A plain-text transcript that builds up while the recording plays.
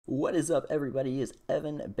What is up, everybody? It's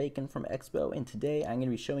Evan Bacon from Expo, and today I'm going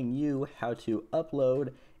to be showing you how to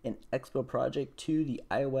upload an Expo project to the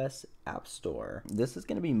iOS App Store. This is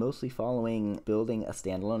going to be mostly following building a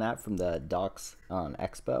standalone app from the docs on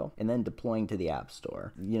Expo and then deploying to the App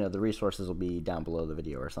Store. You know, the resources will be down below the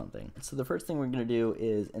video or something. So the first thing we're going to do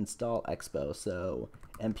is install Expo. So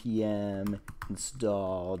npm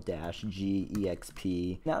install-g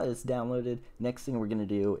exp. Now that it's downloaded, next thing we're going to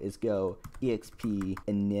do is go exp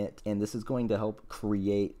init, and this is going to help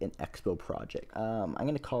create an Expo project. I'm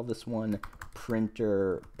going to call this one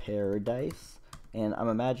Printer Paradise, and I'm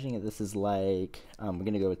imagining that this is like, we're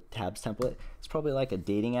going to go with tabs template. It's probably like a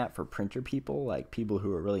dating app for printer people, like people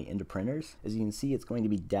who are really into printers. As you can see, it's going to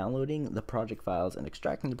be downloading the project files and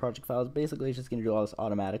extracting the project files. Basically, it's just going to do all this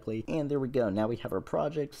automatically. And there we go. Now we have our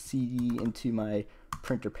project, cd into my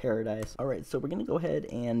Printer Paradise. All right, so we're going to go ahead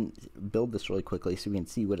and build this really quickly so we can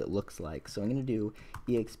see what it looks like. So I'm going to do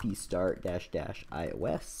exp start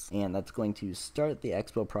 --iOS, and that's going to start the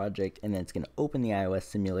Expo project, and then it's going to open the iOS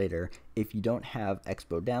simulator. If you don't have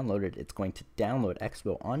Expo downloaded, it's going to download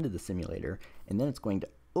Expo onto the simulator, and then it's going to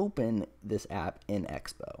open this app in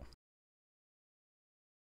Expo.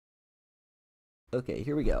 Okay,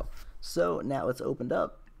 here we go. So now it's opened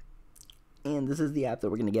up, and this is the app that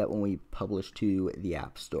we're going to get when we publish to the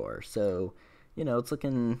App Store. So, you know, it's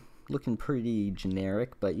looking pretty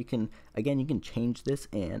generic, but you can change this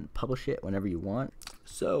and publish it whenever you want.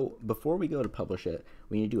 So before we go to publish it,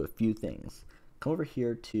 we need to do a few things. Come over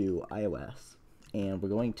here to iOS, and we're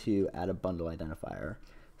going to add a bundle identifier.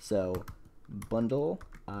 So bundle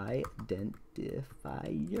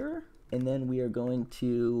identifier, and then we are going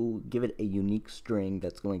to give it a unique string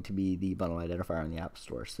that's going to be the bundle identifier on the App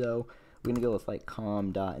Store. So we're going to go with like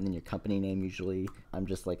com dot and then your company name. Usually I'm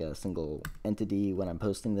just like a single entity when I'm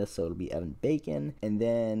posting this, so it'll be Evan Bacon, and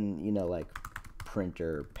then, you know, like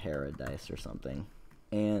Printer Paradise or something.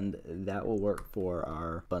 And that will work for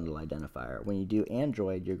our bundle identifier. When you do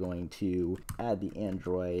Android, you're going to add the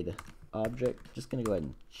Android object. Just going to go ahead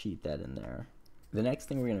and cheat that in there. The next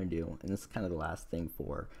thing we're going to do, and this is kind of the last thing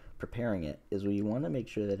for preparing it, is we want to make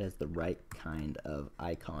sure that it has the right kind of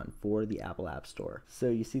icon for the Apple App Store. So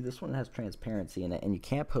you see this one has transparency in it, and you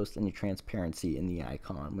can't post any transparency in the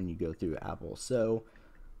icon when you go through Apple. So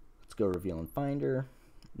let's go reveal in Finder.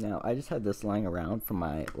 Now I just had this lying around from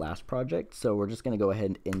my last project, so we're just going to go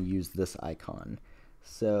ahead and use this icon.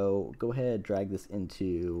 So go ahead, drag this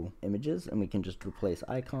into images, and we can just replace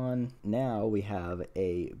icon. Now we have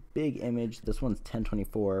a big image. This one's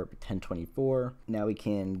 1024 x 1024. Now we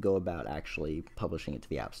can go about actually publishing it to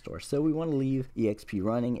the App Store. So we want to leave exp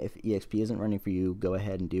running. If exp isn't running for you, go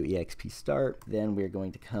ahead and do exp start. Then we're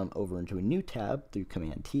going to come over into a new tab through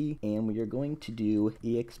Command T, and we are going to do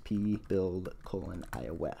exp build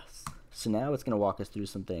 :iOS. So now it's going to walk us through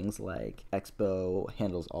some things like Expo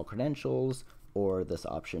handles all credentials, or this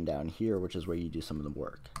option down here, which is where you do some of the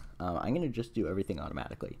work. I'm going to just do everything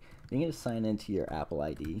automatically. You're going to sign into your Apple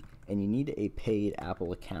ID, and you need a paid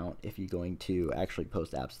Apple account if you're going to actually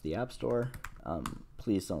post apps to the App Store.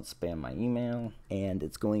 Please don't spam my email. And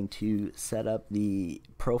it's going to set up the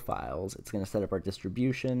profiles, it's going to set up our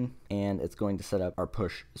distribution, and it's going to set up our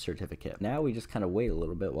push certificate. Now we just kind of wait a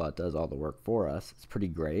little bit while it does all the work for us. It's pretty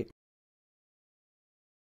great.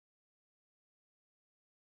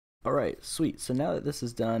 Alright, sweet. So now that this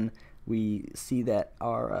is done, we see that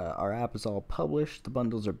our app is all published, the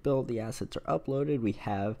bundles are built, the assets are uploaded, we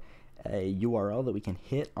have a URL that we can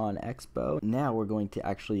hit on Expo. Now we're going to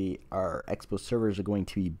our Expo servers are going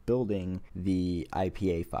to be building the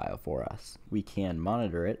IPA file for us. We can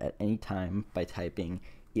monitor it at any time by typing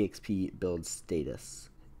exp build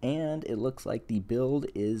status. And it looks like the build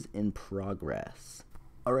is in progress.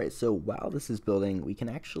 Alright, so while this is building, we can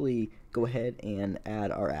actually go ahead and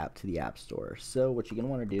add our app to the App Store. So what you're going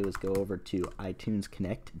to want to do is go over to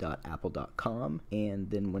itunesconnect.apple.com,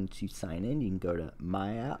 and then once you sign in, you can go to My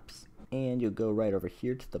Apps, and you'll go right over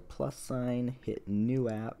here to the plus sign, hit New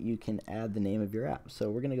App. You can add the name of your app.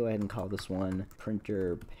 So we're going to go ahead and call this one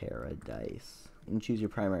Printer Paradise. And choose your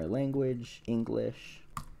primary language, English,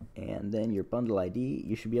 and then your bundle ID.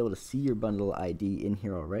 You should be able to see your bundle ID in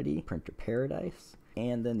here already, Printer Paradise.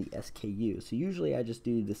 And then the SKU. So usually I just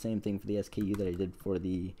do the same thing for the SKU that I did for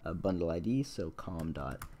the bundle ID. So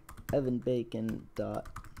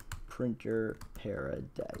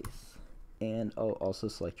com.evanbacon.printerparadise. and I'll also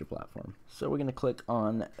select your platform. So we're going to click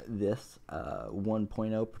on this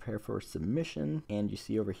 1.0 prepare for submission, and you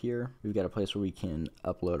see over here we've got a place where we can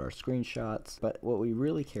upload our screenshots, but what we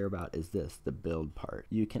really care about is this, the build part.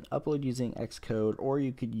 You can upload using Xcode, or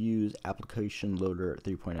you could use application loader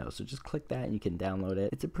 3.0. So just click that and you can download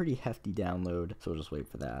it. It's a pretty hefty download, so we'll just wait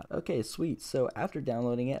for that. Okay, sweet. So after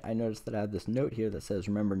downloading it, I noticed that I have this note here that says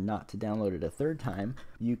remember not to download it a third time.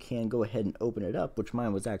 You can go ahead and open it up, which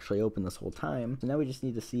mine was actually open this whole time. So now we just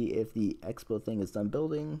need to see if the Expo thing is done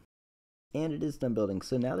building. And it is done building.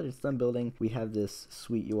 So now that it's done building, we have this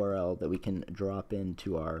sweet URL that we can drop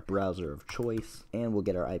into our browser of choice, and we'll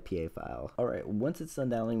get our IPA file. All right, once it's done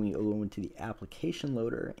downloading, we go into the application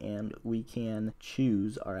loader and we can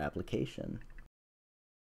choose our application.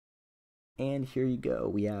 And here you go,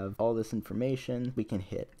 we have all this information. We can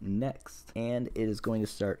hit next, and it is going to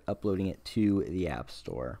start uploading it to the App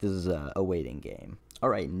Store. This is a waiting game.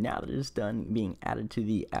 Alright, now that it's done being added to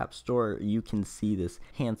the App Store, you can see this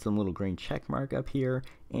handsome little green check mark up here,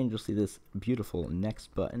 and you'll see this beautiful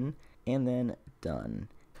next button, and then done.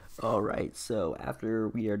 Alright, so after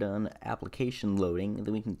we are done application loading,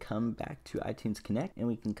 then we can come back to iTunes Connect, and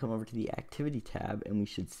we can come over to the Activity tab, and we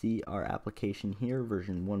should see our application here,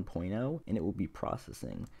 version 1.0, and it will be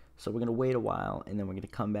processing. So we're going to wait a while, and then we're going to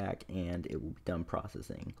come back and it will be done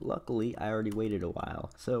processing. Luckily, I already waited a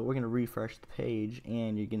while. So we're going to refresh the page,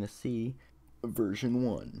 and you're going to see version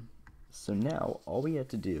 1. So now all we have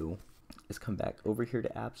to do is come back over here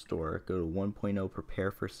to App Store, go to 1.0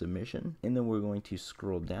 prepare for submission, and then we're going to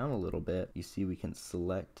scroll down a little bit. You see we can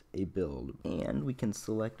select a build, and we can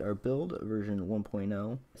select our build version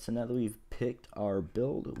 1.0. So now that we've picked our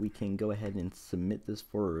build, we can go ahead and submit this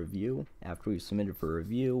for a review. After we've submitted for a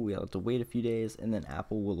review, we have to wait a few days, and then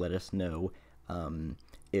Apple will let us know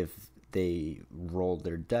if they rolled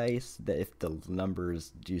their dice, that if the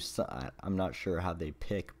numbers do, I'm not sure how they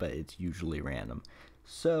pick, but it's usually random.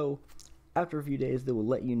 So after a few days, they will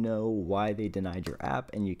let you know why they denied your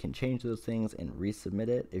app, and you can change those things and resubmit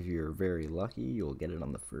it. If you're very lucky, you'll get it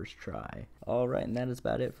on the first try. Alright, and that is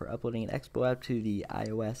about it for uploading an Expo app to the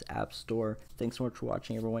iOS App Store. Thanks so much for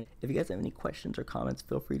watching, everyone. If you guys have any questions or comments,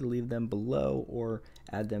 feel free to leave them below or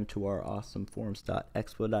add them to our awesome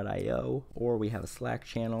forums.expo.io, or we have a Slack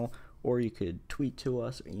channel, or you could tweet to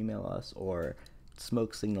us or email us or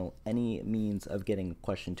smoke signal, any means of getting a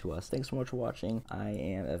question to us. Thanks so much for watching. I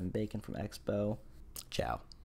am Evan Bacon from Expo. Ciao.